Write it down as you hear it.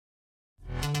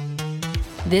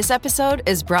This episode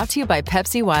is brought to you by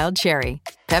Pepsi Wild Cherry.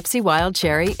 Pepsi Wild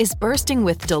Cherry is bursting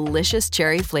with delicious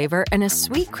cherry flavor and a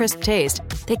sweet, crisp taste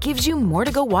that gives you more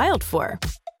to go wild for.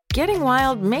 Getting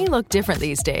wild may look different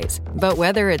these days, but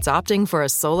whether it's opting for a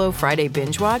solo Friday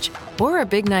binge watch or a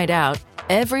big night out,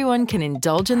 everyone can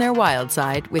indulge in their wild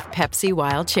side with Pepsi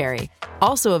Wild Cherry.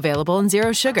 Also available in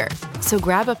Zero Sugar. So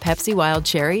grab a Pepsi Wild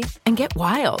Cherry and get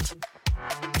wild.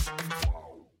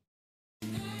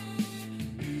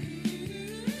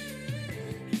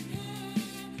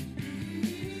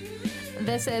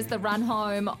 This is the Run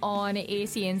Home on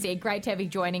SENZ. Great to have you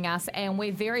joining us, and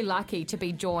we're very lucky to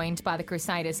be joined by the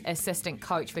Crusaders assistant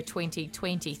coach for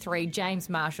 2023, James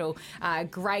Marshall, a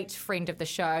great friend of the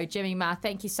show. Jimmy Ma,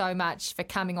 thank you so much for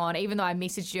coming on, even though I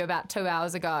messaged you about 2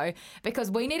 hours ago,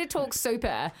 because we need to talk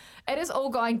Super. It is all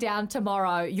going down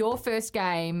tomorrow, your first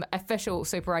game, official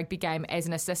Super Rugby game as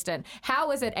an assistant.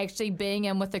 How is it actually being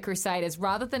in with the Crusaders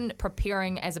rather than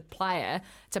preparing as a player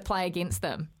to play against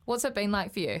them? What's it been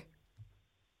like for you?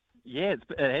 Yeah,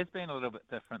 it has been a little bit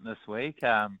different this week.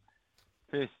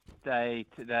 First day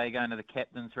today, going to the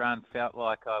captain's run, felt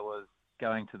like I was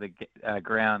going to the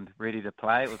ground ready to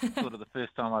play. It was sort of the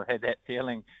first time I've had that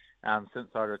feeling since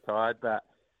I retired. But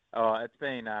it's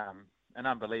been an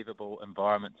unbelievable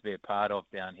environment to be a part of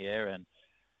down here, and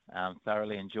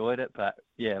thoroughly enjoyed it. But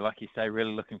yeah, like you say,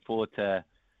 really looking forward to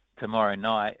tomorrow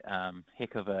night.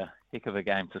 Heck of a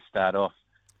game to start off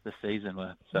the season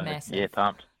with. So Massive. Yeah,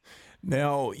 pumped.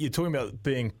 Now, you're talking about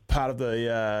being part of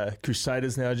the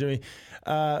Crusaders now, Jimmy.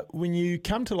 When you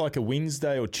come to like a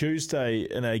Wednesday or Tuesday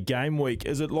in a game week,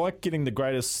 is it like getting the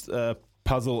greatest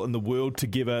puzzle in the world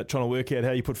together, trying to work out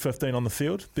how you put 15 on the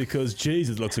field? Because, geez,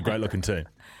 it looks a great-looking team.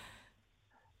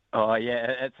 Oh,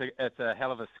 yeah, it's a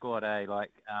hell of a squad, eh? Like,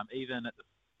 even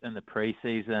in the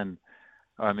pre-season,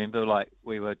 I remember, like,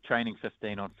 we were training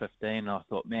 15 on 15, and I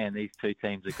thought, man, these two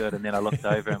teams are good. And then I looked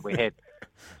over and we had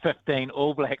 15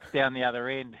 All Blacks down the other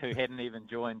end who hadn't even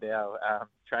joined our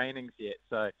trainings yet.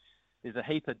 So there's a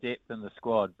heap of depth in the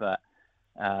squad. But,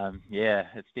 yeah,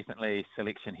 it's definitely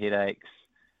selection headaches.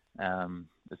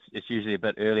 It's usually a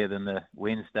bit earlier than the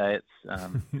Wednesday.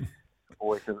 It's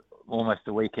always almost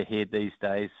a week ahead these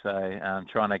days. So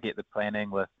trying to get the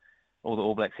planning with all the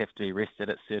All Blacks have to be rested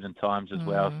at certain times as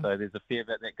well. So there's a fair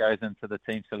bit that goes into the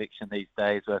team selection these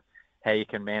days with how you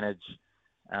can manage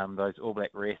those All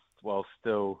Black rests while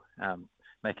still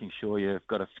making sure you've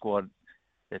got a squad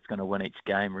that's going to win each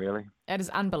game, really. It is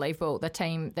unbelievable, the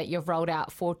team that you've rolled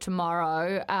out for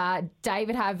tomorrow.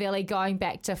 David Havili going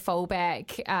back to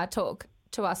fullback. Talk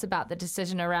to us about the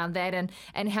decision around that,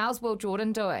 and how's Will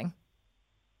Jordan doing?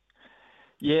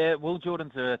 Yeah, Will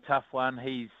Jordan's a tough one.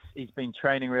 He's been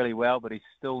training really well, but he's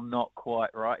still not quite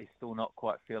right. He's still not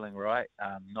quite feeling right.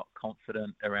 Not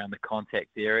confident around the contact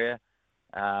area.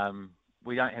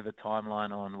 We don't have a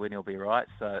timeline on when he'll be right,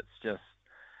 so it's just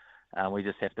we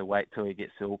just have to wait till he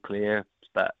gets all clear.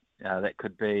 But that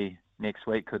could be next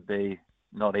week, could be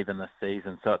not even this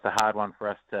season. So it's a hard one for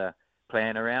us to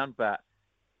plan around. But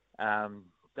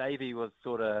Davey was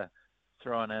sort of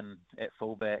thrown in at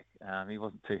fullback. He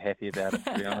wasn't too happy about it,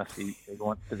 to be honest. He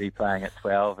wants to be playing at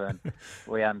 12, and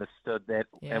we understood that,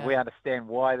 and we understand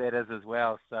why that is as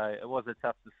well. So it was a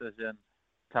tough decision,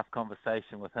 tough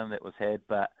conversation with him that was had,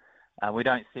 but we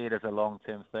don't see it as a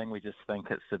long-term thing. We just think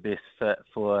it's the best fit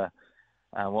for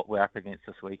what we're up against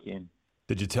this weekend.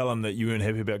 Did you tell him that you weren't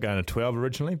happy about going to 12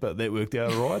 originally, but that worked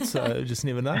out all right, so you just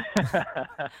never know?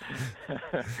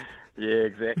 Yeah,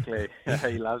 exactly.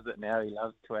 He loves it now. He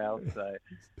loves 12, so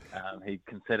he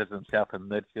considers himself a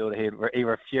midfielder. He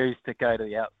refused to go to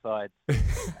the outside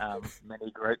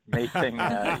mini group meeting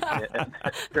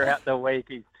throughout the week.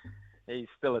 He's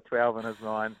still a 12 in his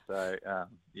mind, so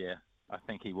yeah, I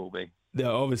think he will be.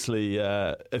 Now, obviously,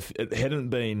 if it hadn't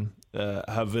been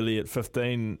Havili at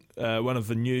 15, one of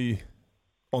the new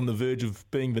on the verge of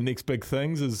being the next big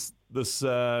things is this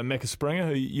Macca Springer,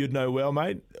 who you'd know well,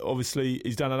 mate. Obviously,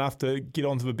 he's done enough to get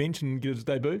onto the bench and get his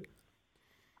debut.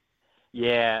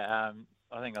 Yeah,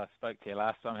 I think I spoke to you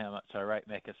last time how much I rate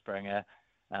Macca Springer.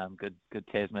 Good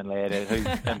Tasman lad who's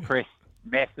impressed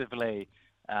massively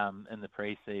in the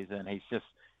pre-season.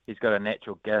 He's got a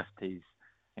natural gift. He's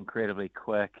incredibly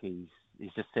quick. He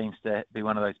just seems to be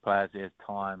one of those players who has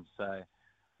time. So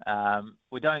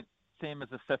we don't see him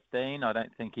as a 15. I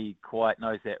don't think he quite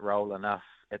knows that role enough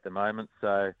at the moment.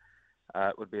 So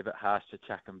it would be a bit harsh to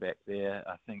chuck him back there.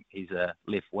 I think he's a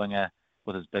left winger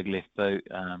with his big left boot.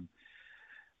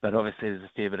 But obviously there's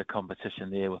a fair bit of competition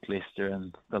there with Leicester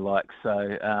and the like.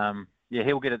 So yeah,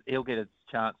 he'll get a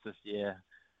chance this year.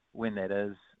 When that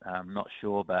is, I'm not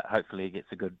sure, but hopefully he gets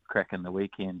a good crack in the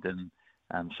weekend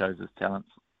and shows his talents.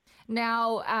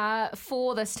 Now,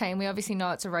 for this team, we obviously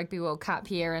know it's a Rugby World Cup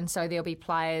year, and so there'll be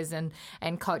players and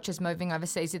coaches moving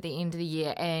overseas at the end of the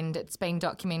year, and it's been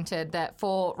documented that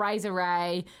for Razor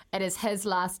Ray, it is his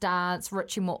last dance.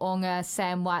 Richie Mo'unga,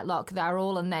 Sam Whitelock, they're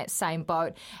all in that same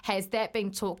boat. Has that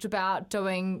been talked about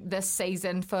doing this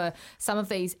season for some of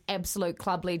these absolute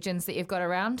club legends that you've got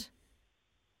around?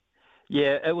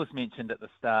 Yeah, it was mentioned at the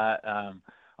start.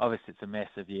 Obviously, it's a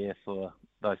massive year for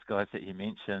those guys that you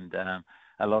mentioned.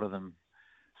 A lot of them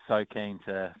so keen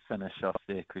to finish off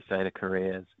their Crusader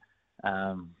careers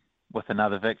with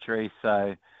another victory.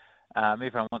 So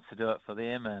everyone wants to do it for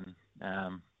them,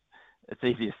 and it's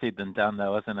easier said than done,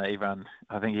 though, isn't it?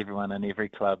 I think everyone in every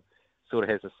club sort of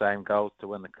has the same goals to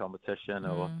win the competition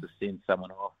or to send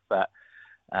someone off. But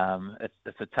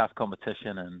it's a tough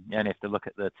competition, and you only have to look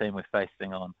at the team we're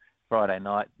facing on Friday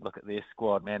night, look at their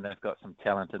squad. Man, they've got some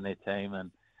talent in their team, and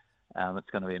it's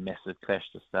going to be a massive clash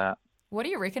to start. What do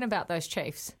you reckon about those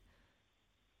Chiefs?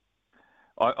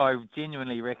 I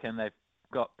genuinely reckon they've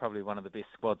got probably one of the best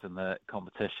squads in the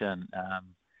competition.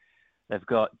 They've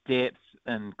got depth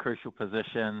in crucial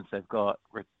positions. I thought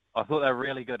they were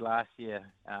really good last year,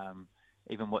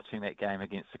 even watching that game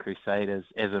against the Crusaders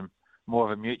as more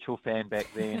of a mutual fan back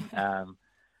then.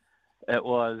 It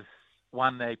was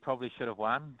one they probably should have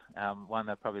won, one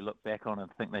they probably look back on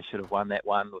and think they should have won that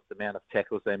one with the amount of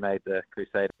tackles they made the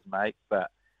Crusaders make.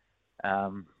 But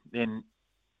then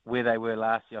where they were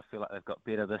last year, I feel like they've got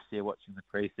better this year watching the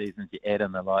pre-seasons. You add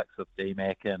in the likes of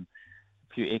DMAC and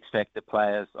a few X-Factor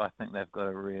players. I think they've got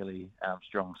a really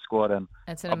strong squad. And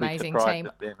it's an amazing team.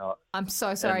 I'm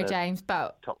so sorry, James,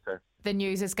 but top two. The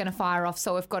news is going to fire off,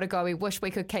 so we've got to go. We wish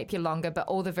we could keep you longer, but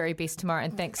all the very best tomorrow,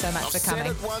 and thanks so much for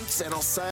coming.